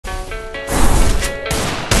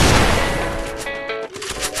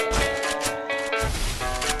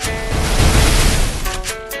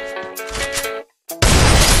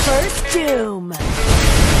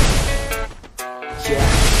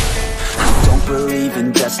believe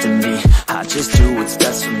in destiny, I just do what's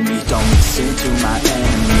best for me. Don't listen to my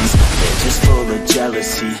enemies, they're just full of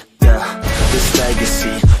jealousy. Yeah, this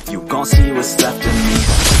legacy, you gon' see what's left of me.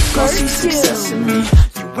 Gon' see success in me,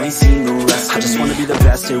 you ain't seen the rest of me. I just wanna be the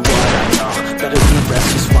best at what I know, better than the rest,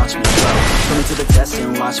 just watch me grow. Put me to the test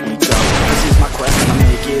and watch me go. This is my quest and I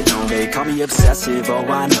make it known. They call me obsessive, oh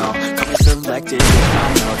I know. Call me selective with my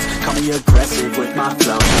notes, call me aggressive with my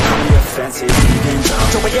flow, call me offensive even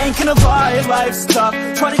though. So I ain't gonna lie, life's tough.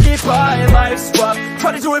 Try to get by, life's rough.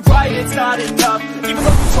 Try to do it right, it's not enough. Even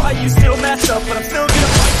though you try, you still mess up. But I'm still gonna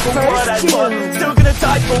fight for what I love. Still gonna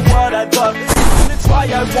die for what I love. Still gonna try,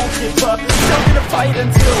 I won't give up. Still gonna fight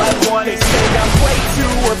until I won. They say I'm way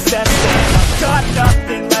too obsessed and I've got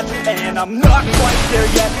nothing left, and I'm not quite there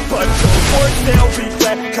yet. But those words they'll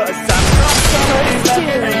regret, cause I've got something left,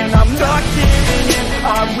 and I'm not giving in.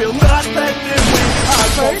 I will not let them win. I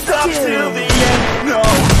won't stop till the